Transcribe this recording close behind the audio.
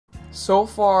So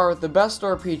far, the best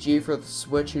RPG for the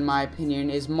Switch in my opinion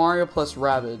is Mario plus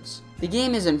Rabbids. The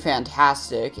game isn't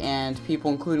fantastic, and people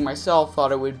including myself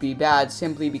thought it would be bad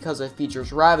simply because it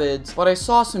features Rabbids, but I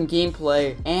saw some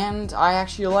gameplay, and I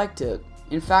actually liked it.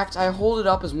 In fact, I hold it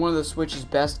up as one of the Switch's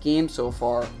best games so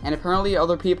far, and apparently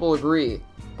other people agree.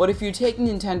 But if you take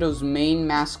Nintendo's main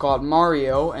mascot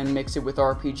Mario and mix it with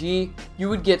RPG, you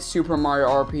would get Super Mario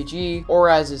RPG, or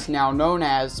as it's now known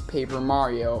as, Paper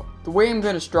Mario. The way I'm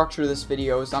going to structure this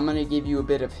video is I'm going to give you a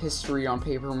bit of history on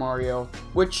Paper Mario,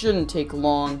 which shouldn't take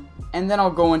long, and then I'll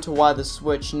go into why the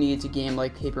Switch needs a game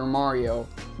like Paper Mario.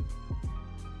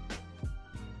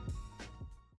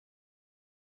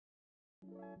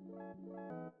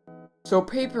 So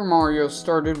Paper Mario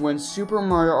started when Super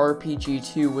Mario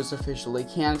RPG 2 was officially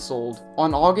cancelled.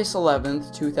 On August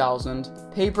 11th, 2000,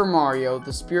 Paper Mario,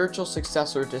 the spiritual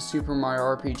successor to Super Mario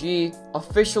RPG,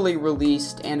 officially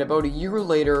released, and about a year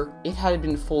later, it had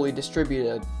been fully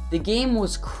distributed. The game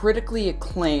was critically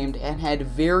acclaimed and had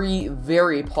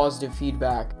very positive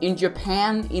feedback. In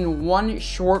Japan, in one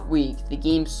short week, the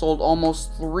game sold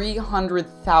almost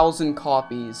 300,000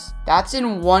 copies. That's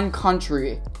in one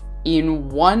country. In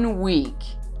 1 week.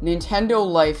 Nintendo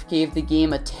Life gave the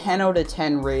game a 10 out of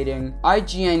 10 rating,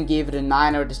 IGN gave it a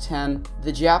 9 out of 10,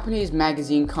 the Japanese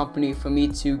magazine company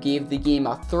Famitsu gave the game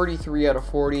a 33 out of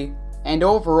 40, and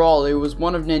overall it was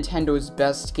one of Nintendo's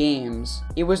best games.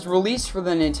 It was released for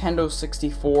the Nintendo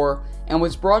 64, and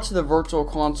was brought to the Virtual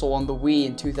Console on the Wii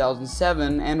in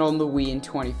 2007 and on the Wii in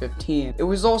 2015. It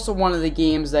was also one of the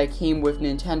games that came with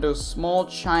Nintendo's small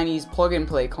Chinese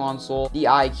plug-and-play console, the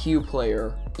iQ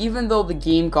Player. Even though the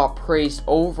game got praised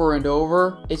over and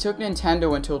over, it took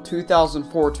Nintendo until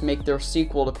 2004 to make their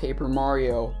sequel to Paper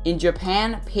Mario. In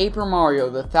Japan, Paper Mario: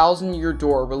 The Thousand-Year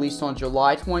Door released on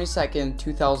July 22nd,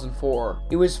 2004.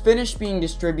 It was finished being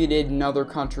distributed in other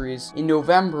countries in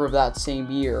November of that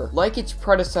same year. Like its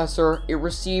predecessor, it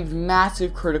received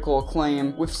massive critical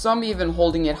acclaim, with some even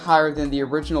holding it higher than the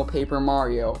original Paper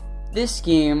Mario. This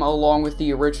game, along with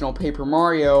the original Paper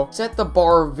Mario, set the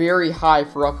bar very high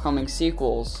for upcoming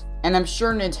sequels, and I'm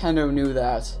sure Nintendo knew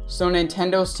that. So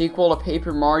Nintendo's sequel to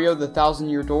Paper Mario: The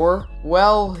Thousand-Year Door?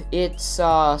 Well, it's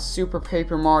Super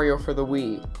Paper Mario for the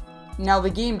Wii. Now the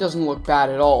game doesn't look bad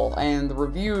at all, and the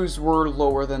reviews were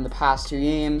lower than the past two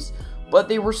games, but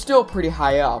they were still pretty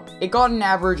high up. It got an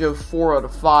average of 4 out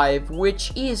of 5,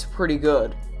 which is pretty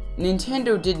good.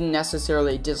 Nintendo didn't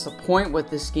necessarily disappoint with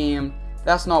this game,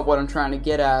 that's not what I'm trying to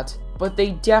get at, but they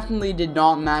definitely did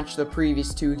not match the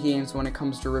previous two games when it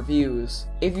comes to reviews.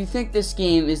 If you think this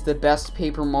game is the best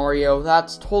Paper Mario,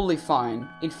 that's totally fine.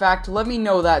 In fact, let me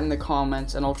know that in the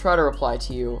comments and I'll try to reply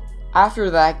to you. After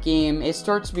that game, it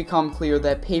starts to become clear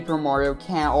that Paper Mario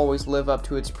can't always live up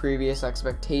to its previous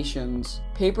expectations.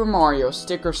 Paper Mario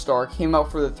Sticker Star came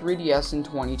out for the 3DS in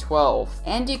 2012,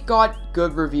 and it got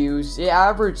good reviews. It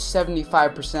averaged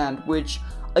 75%, which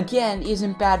again,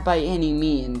 isn't bad by any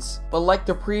means, but like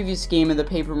the previous game in the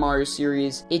Paper Mario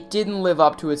series, it didn't live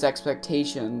up to its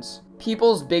expectations.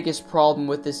 People's biggest problem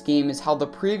with this game is how the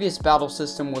previous battle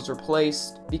system was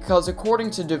replaced, because according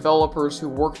to developers who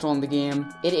worked on the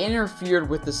game, it interfered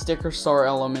with the sticker star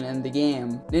element in the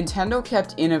game. Nintendo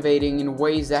kept innovating in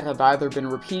ways that had either been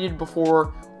repeated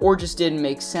before, or just didn't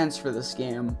make sense for this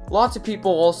game. Lots of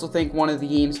people also think one of the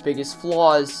game's biggest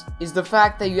flaws is the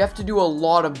fact that you have to do a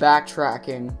lot of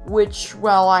backtracking, which,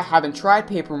 well, I haven't tried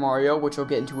Paper Mario, which I'll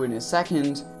get into in a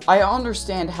second. I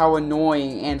understand how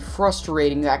annoying and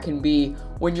frustrating that can be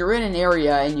when you're in an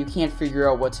area and you can't figure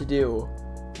out what to do.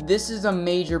 This is a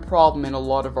major problem in a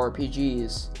lot of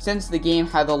RPGs. Since the game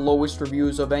had the lowest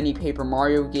reviews of any Paper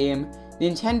Mario game,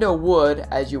 Nintendo would,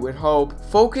 as you would hope,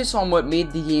 focus on what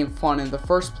made the game fun in the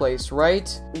first place,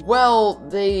 right? Well,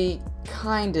 they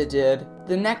kinda did.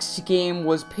 The next game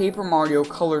was Paper Mario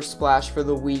Color Splash for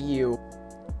the Wii U.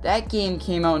 That game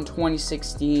came out in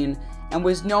 2016 and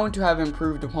was known to have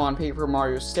improved upon Paper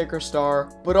Mario Sticker Star,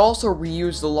 but also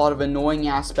reused a lot of annoying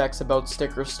aspects about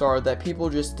Sticker Star that people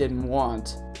just didn't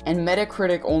want. And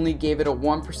Metacritic only gave it a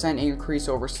 1% increase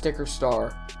over Sticker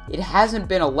Star. It hasn't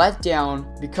been a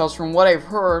letdown, because from what I've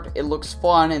heard, it looks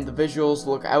fun and the visuals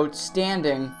look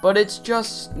outstanding, but it's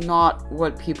just not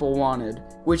what people wanted.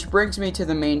 Which brings me to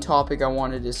the main topic I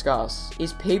want to discuss.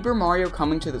 Is Paper Mario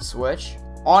coming to the Switch?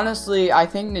 Honestly, I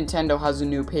think Nintendo has a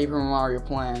new Paper Mario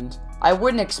planned. I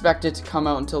wouldn't expect it to come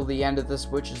out until the end of the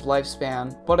Switch's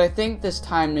lifespan, but I think this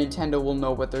time Nintendo will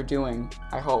know what they're doing.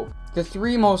 I hope. The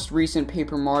 3 most recent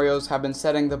Paper Marios have been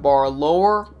setting the bar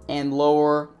lower and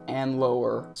lower and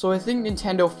lower. So I think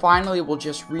Nintendo finally will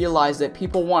just realize that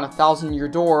people want a 1000 Year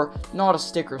Door, not a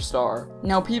sticker star.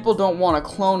 Now people don't want a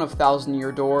clone of 1000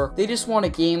 Year Door, they just want a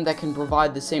game that can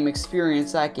provide the same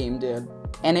experience that game did.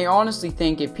 And I honestly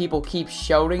think if people keep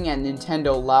shouting at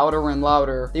Nintendo louder and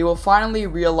louder, they will finally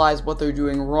realize what they're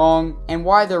doing wrong and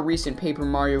why their recent Paper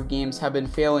Mario games have been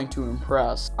failing to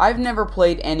impress. I've never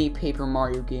played any Paper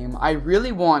Mario game. I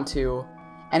really want to,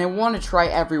 and I want to try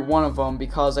every one of them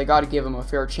because I gotta give them a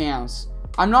fair chance.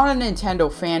 I'm not a Nintendo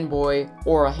fanboy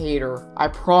or a hater, I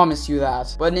promise you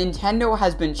that, but Nintendo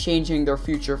has been changing their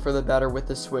future for the better with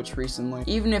the Switch recently,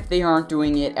 even if they aren't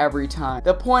doing it every time.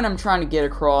 The point I'm trying to get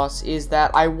across is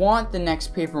that I want the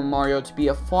next Paper Mario to be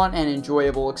a fun and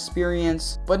enjoyable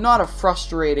experience, but not a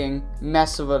frustrating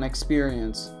mess of an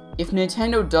experience. If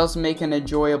Nintendo does make an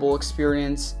enjoyable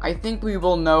experience, I think we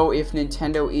will know if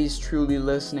Nintendo is truly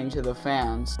listening to the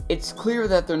fans. It's clear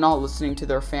that they're not listening to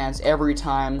their fans every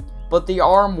time, but they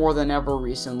are more than ever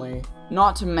recently.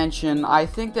 Not to mention, I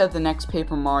think that the next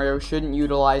Paper Mario shouldn't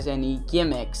utilize any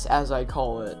gimmicks, as I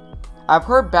call it. I've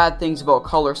heard bad things about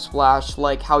Color Splash,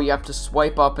 like how you have to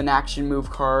swipe up an action move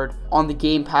card on the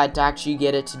gamepad to actually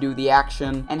get it to do the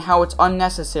action, and how it's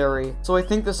unnecessary, so I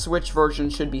think the Switch version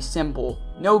should be simple.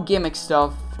 No gimmick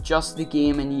stuff, just the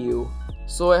game and you.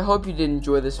 So I hope you did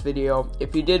enjoy this video.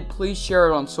 If you did, please share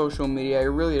it on social media, it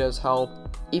really does help.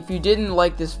 If you didn't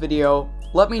like this video,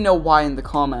 let me know why in the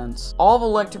comments. I'll have a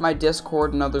link to my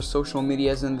Discord and other social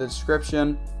medias in the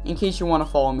description, in case you want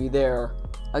to follow me there.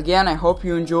 Again, I hope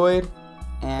you enjoyed,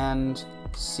 and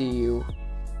see you.